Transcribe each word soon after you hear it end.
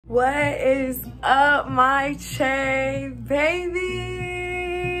What is up, my Che baby?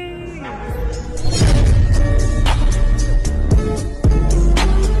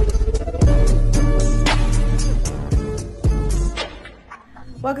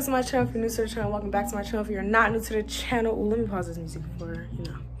 Welcome to my channel. If you're new to the channel, welcome back to my channel. If you're not new to the channel, ooh, let me pause this music before,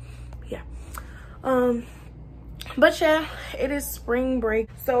 yeah. But yeah, it is spring break.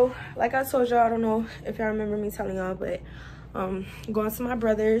 So like I told y'all, I don't know if y'all remember me telling y'all, but going to my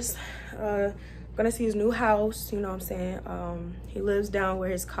brother's, gonna see his new house, you know what I'm saying. He lives down where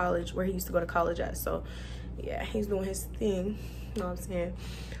he used to go to college at. So yeah, he's doing his thing, you know what I'm saying.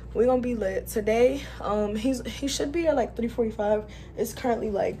 We're gonna be lit today. He should be at like 3:45. It's currently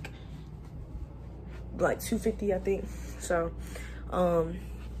like 2:50, I think. So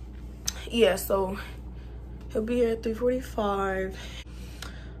yeah, so he'll be here at 3:45.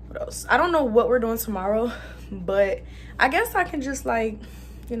 What else? I don't know what we're doing tomorrow, but I guess I can just like,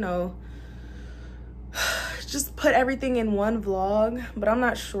 you know, just put everything in one vlog, but I'm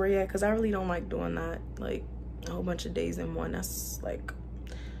not sure yet because I really don't like doing that, like a whole bunch of days in one. That's like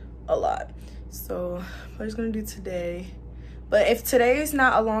a lot. So I'm just gonna do today, but if today is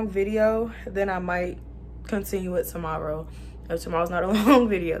not a long video, then I might continue it tomorrow. If tomorrow's not a long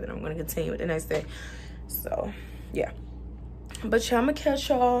video, then I'm gonna continue it the next day. So yeah, but yeah, I'm gonna catch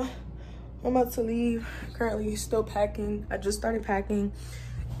y'all. I'm about to leave. Currently still packing. I just started packing,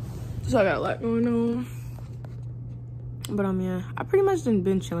 so I got a lot going on. But yeah, I pretty much didn't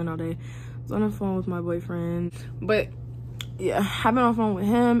been chilling all day. I was on the phone with my boyfriend, but yeah, I've been on the phone with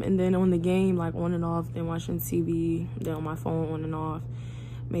him, and then on the game, like on and off, then watching TV, then on my phone on and off,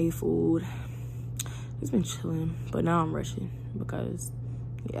 made food. It's been chilling, but now I'm rushing because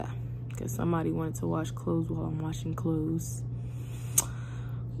somebody wanted to wash clothes while I'm washing clothes.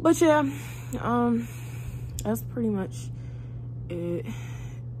 But yeah, that's pretty much it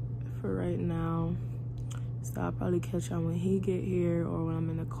for right now. So I'll probably catch y'all when he get here or when I'm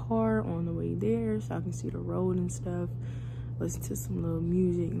in the car on the way there, so I can see the road and stuff. Listen to some little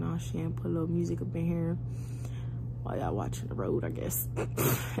music, you know what I'm saying? Put a little music up in here while y'all watching the road, I guess.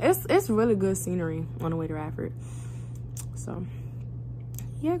 It's really good scenery on the way to Radford. So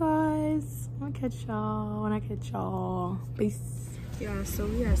yeah, guys, I'll catch y'all when I catch y'all. Peace. Yeah, so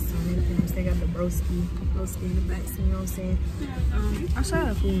we got some things. They got the broski in the back, so you know what I'm saying? I'll show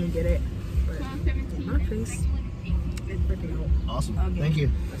you when we get it. But my face is freaking out. Awesome. Okay. Thank you.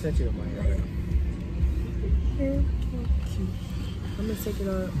 I sent you the money already. Yeah, cute. I'm gonna take it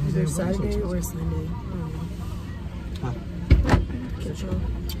on either Saturday or Sunday. I don't know. Catch y'all.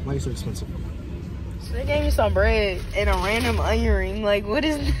 Why are you so expensive? So they gave me some bread and a random onion ring. Like, what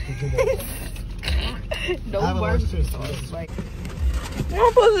is this? No barbecue sauce. Like, what am I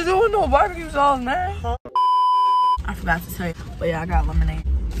supposed to do with no barbecue sauce, man? I forgot to tell you, but yeah, I got lemonade.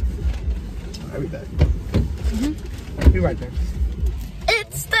 I'll be back. Be right there.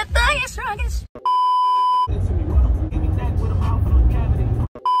 It's the thing, strongest.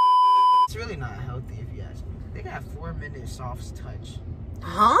 It's really not healthy if you ask me. They got 4-minute soft touch.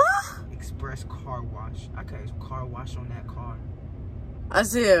 Huh? Express car wash. I could car wash on that car. I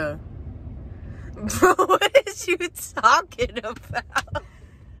see ya. Bro, what is you talking about?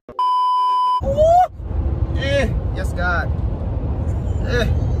 Yes, God.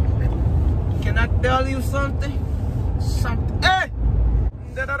 Can I tell you something?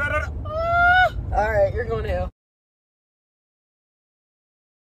 Alright, you're going to hell.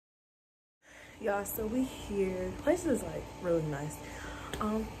 Y'all, so we here. The place is like really nice.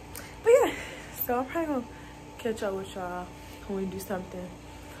 But yeah, so I'm probably gonna catch up with y'all when we do something,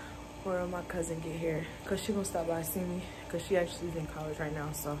 or my cousin get here, cause she gonna stop by and see me, cause she actually is in college right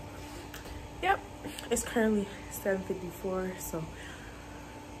now. So yep, it's currently 7:54. So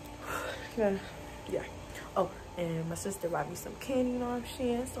yeah. Oh, and my sister bought me some candy, you know what I'm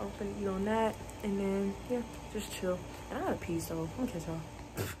saying? So I'm finna eat on that, and then yeah, just chill. And I gotta pee, so I'm gonna catch y'all.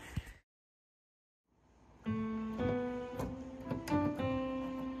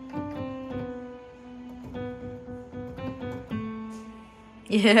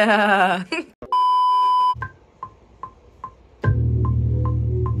 Yeah.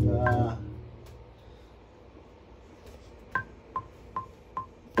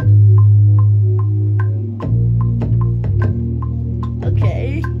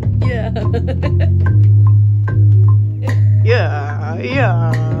 Okay. Yeah.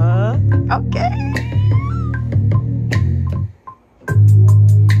 Yeah. Okay.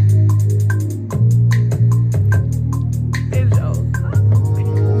 Hello.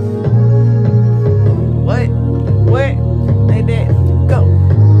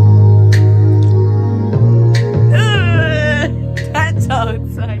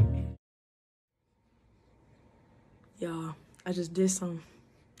 Y'all, I just did some.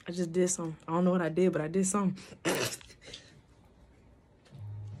 I don't know what I did, but I did some. I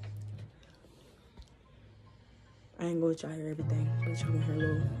ain't gonna let y'all hear everything, but y'all gonna hear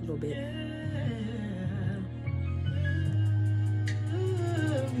a little bit.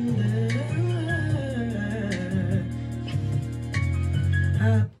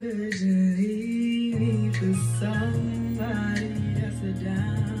 I patiently for somebody that's a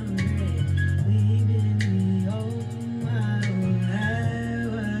downgrade, leaving me on my own. That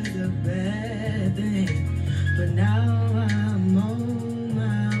was a bad thing, but now I'm on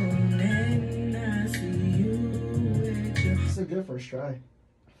my own and I see you with your... It's a good first try.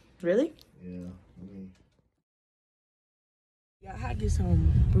 Really? Yeah. Yeah, I had to get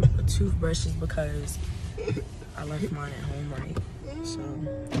some toothbrushes because I left mine at home, right? So,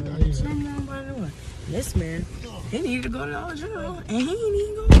 this man, he needed to go to Dollar General, and he ain't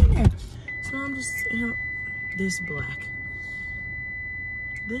even going in there. So I'm just, you know, this black.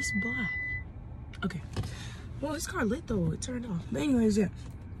 Okay. Well, this car lit though. It turned off. But anyways, yeah.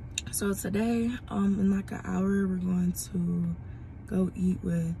 So today, in like an hour, we're going to go eat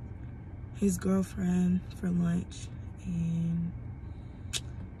with his girlfriend for lunch, and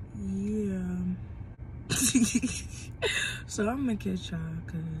yeah. So I'm gonna catch y'all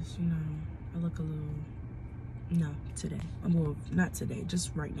because, you know, I look a little, no, today. Well, not today,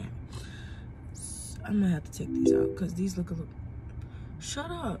 just right now. So I'm gonna have to take these out because these look a little,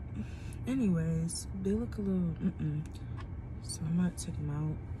 shut up. Anyways, they look a little, So I'm gonna take them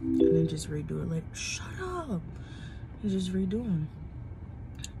out and then just redo it later. Shut up. And just redo them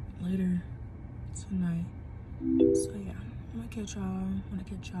later tonight. So yeah, I'm gonna catch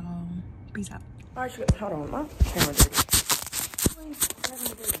y'all. Peace out. All right, hold on, my camera dirty. All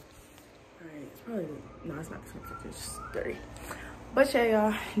right, it's probably, no, it's not expensive, it's just dirty. But yeah,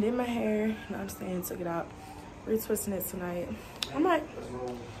 y'all, did my hair, you know what I'm saying, took it out. Retwisting it tonight. I might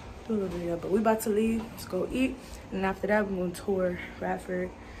do a little video, but we about to leave. Let's go eat, and after that, we're gonna tour Radford,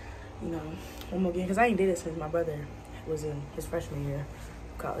 you know, one more game, because I ain't did it since my brother was in his freshman year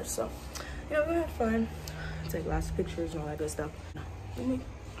of college. So, you know, we had fun. Take lots of pictures and all that good stuff.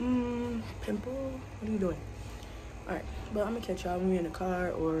 Pimple, what are you doing? All right, but I'm gonna catch y'all when we're in the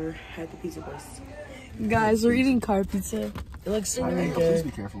car or at the pizza place. Guys, we're eating car pizza. It looks really good. Just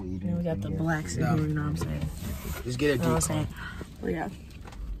be careful eating. And we got the blacks in here, you know what I'm saying? Just get a You know what I'm saying? But yeah.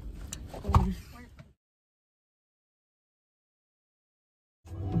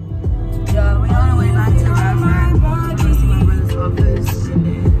 Yeah, we on the way back to Radford. I'm gonna see my brother's office. And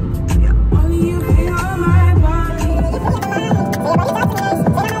then, yeah. Only you pay on my body.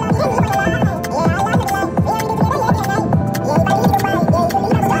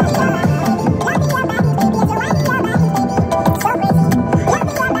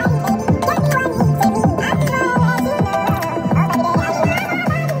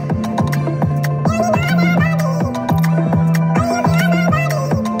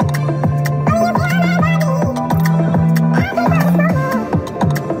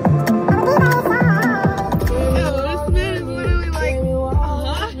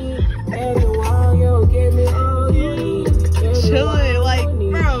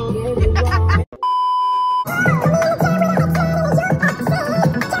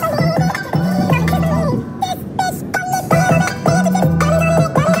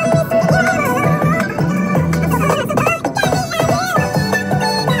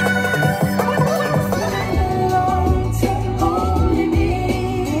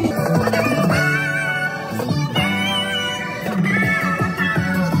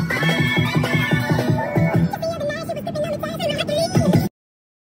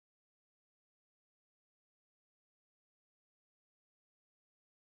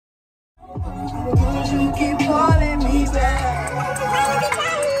 You keep calling me back.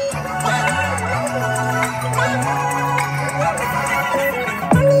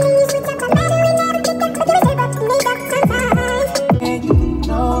 And you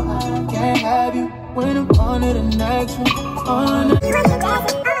know I can't have you when I'm on to the next one.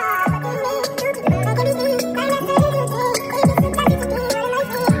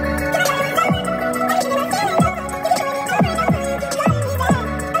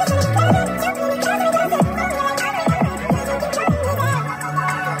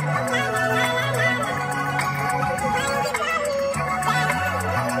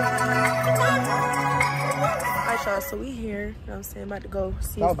 So we here, you know what I'm saying, about to go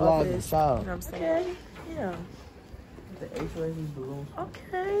see his office, you know what I'm saying? Okay, yeah. The H-rays balloons.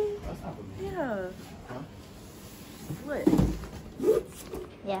 Okay. That's not balloons. Yeah. Huh? What?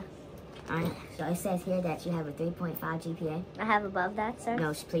 Yeah. Alright, so it says here that you have a 3.5 GPA. I have above that, sir.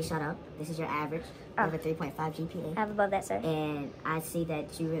 No, please shut up. This is your average. You have a 3.5 GPA. I have above that, sir. And I see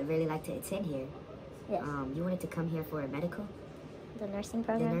that you would really like to attend here. Yes. You wanted to come here for a medical? The nursing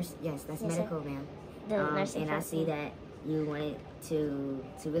program? Yes, that's Yes, medical, ma'am. The nursing and I see that you wanted to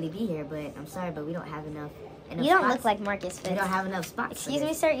really be here, but I'm sorry, but we don't have enough you don't spots. look like Marcus Fitz. We don't have enough spots. Excuse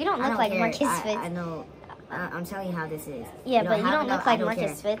me, sir? You don't look like Marcus Fitz. I know. I'm telling you how this is. Yeah, but you don't look like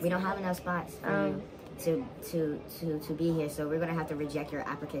Marcus Fitz. We don't have enough spots for you to be here, so we're gonna have to reject your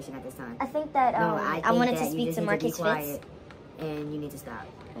application at this time. I think that I wanted to speak to Marcus Fitz. And you need to stop.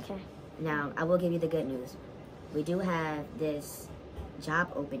 Okay. Now I will give you the good news. We do have this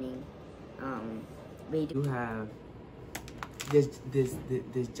job opening. We do have this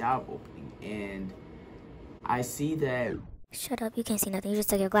job opening, and I see that Shut up, you can't see nothing. You just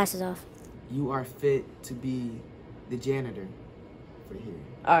took your glasses off. you are fit to be the janitor for here.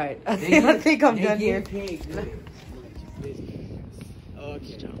 All right, I think I'm done here. Okay. Do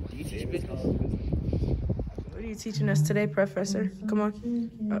you teach business? What are you teaching us today, Professor? Come on.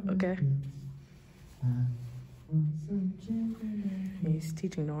 Okay. He's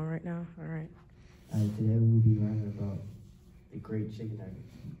teaching no one right now. All right. Today we'll be learning about the great chicken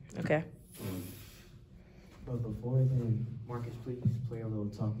nuggets. Okay. But before then, Marcus, please play a little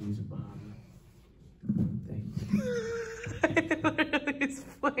talk music behind me. Thank you. He's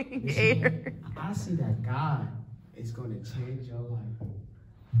playing air. I see that God is going to change your life.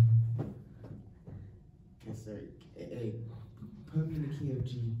 Yes, sir. Hey, put me in the key of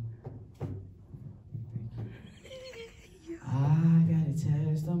G. I got a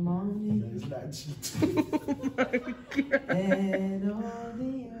testimony. That's not G. And all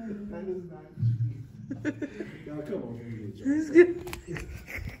the other. That is not G. Y'all, come on.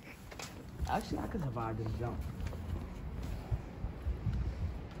 Actually, I could survive this jump.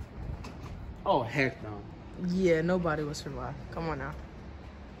 Oh, heck no. Yeah, nobody will survive. Come on now.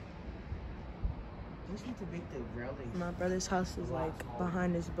 Just need to make the railing. My brother's house is like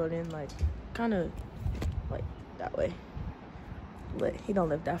behind this building, like kind of like that way. But he don't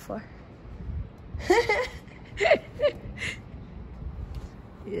live that far.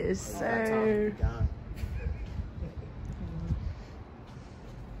 Yes, sir.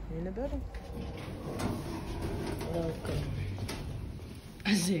 In the building. Welcome.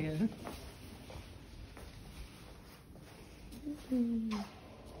 Isaiah.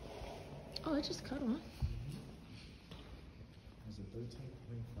 Oh, it just cut on. It's a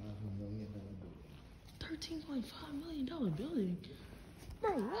 $13.5 million building. $13.5 million building?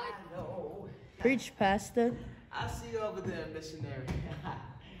 Bro, what? No. Preach, Pastor. I see you over there, missionary.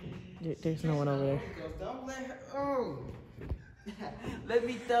 There's no one over there. Don't let her. Oh. Let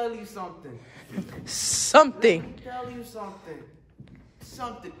me tell you something. Something. Let me tell you something.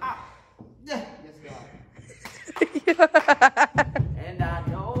 Something. Ah. Yeah. Yes, God. And I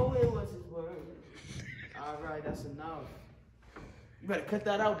know it was his word. All right, that's enough. You better cut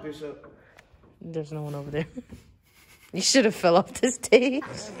that out, Bishop. There's no one over there. You should have fell off the stage.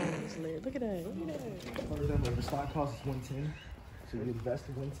 Look at that. The slot cost is $110. So you invest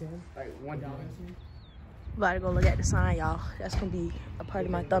in $110. Like $1. About to go look at the sign, y'all. That's gonna be a part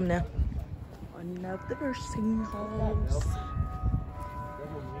of my thumbnail. Another nursing homes.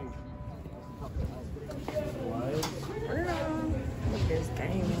 Look at this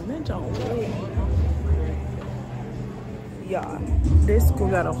game. Man, don't wait. Yeah, this school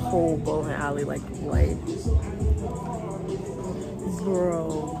got a whole bowling alley, like what?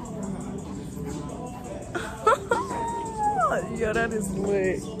 Bro. Yo, that is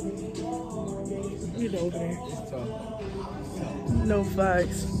lit. You know there. No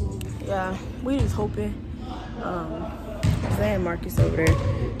facts. Yeah, we just hoping. Zay and Marcus over there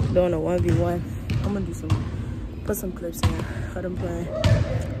doing a 1v1. I'm gonna do put some clips in of them playing.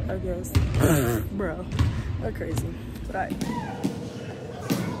 I guess. Bro, they're crazy. But I.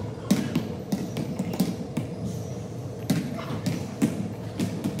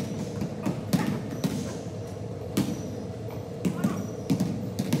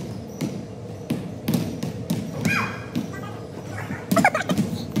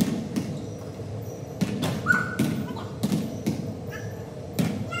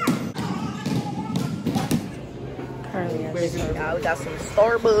 Yeah, we got some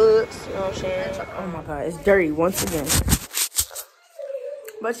Starbucks, you know what I'm saying? Oh my god, it's dirty once again.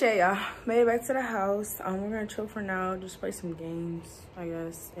 But yeah, y'all, made it back to the house. We're gonna chill for now, just play some games, I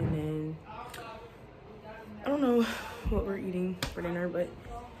guess, and then I don't know what we're eating for dinner, but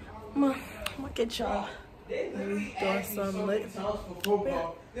I'm gonna get y'all maybe doing some lit. So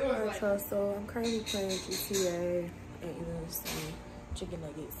I'm currently playing GTA and eating some chicken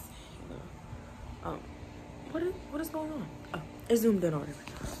nuggets. What is going on? Oh, it zoomed in already.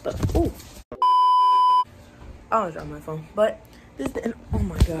 But ooh, I always drop my phone. But this is the end. Oh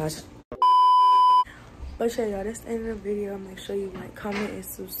my gosh. But yeah, y'all, that's the end of the video. Make sure you like, comment, and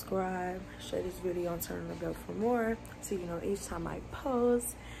subscribe. Share this video and turn the bell for more, so you know each time I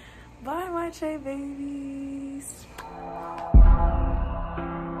post. Bye, my Che babies.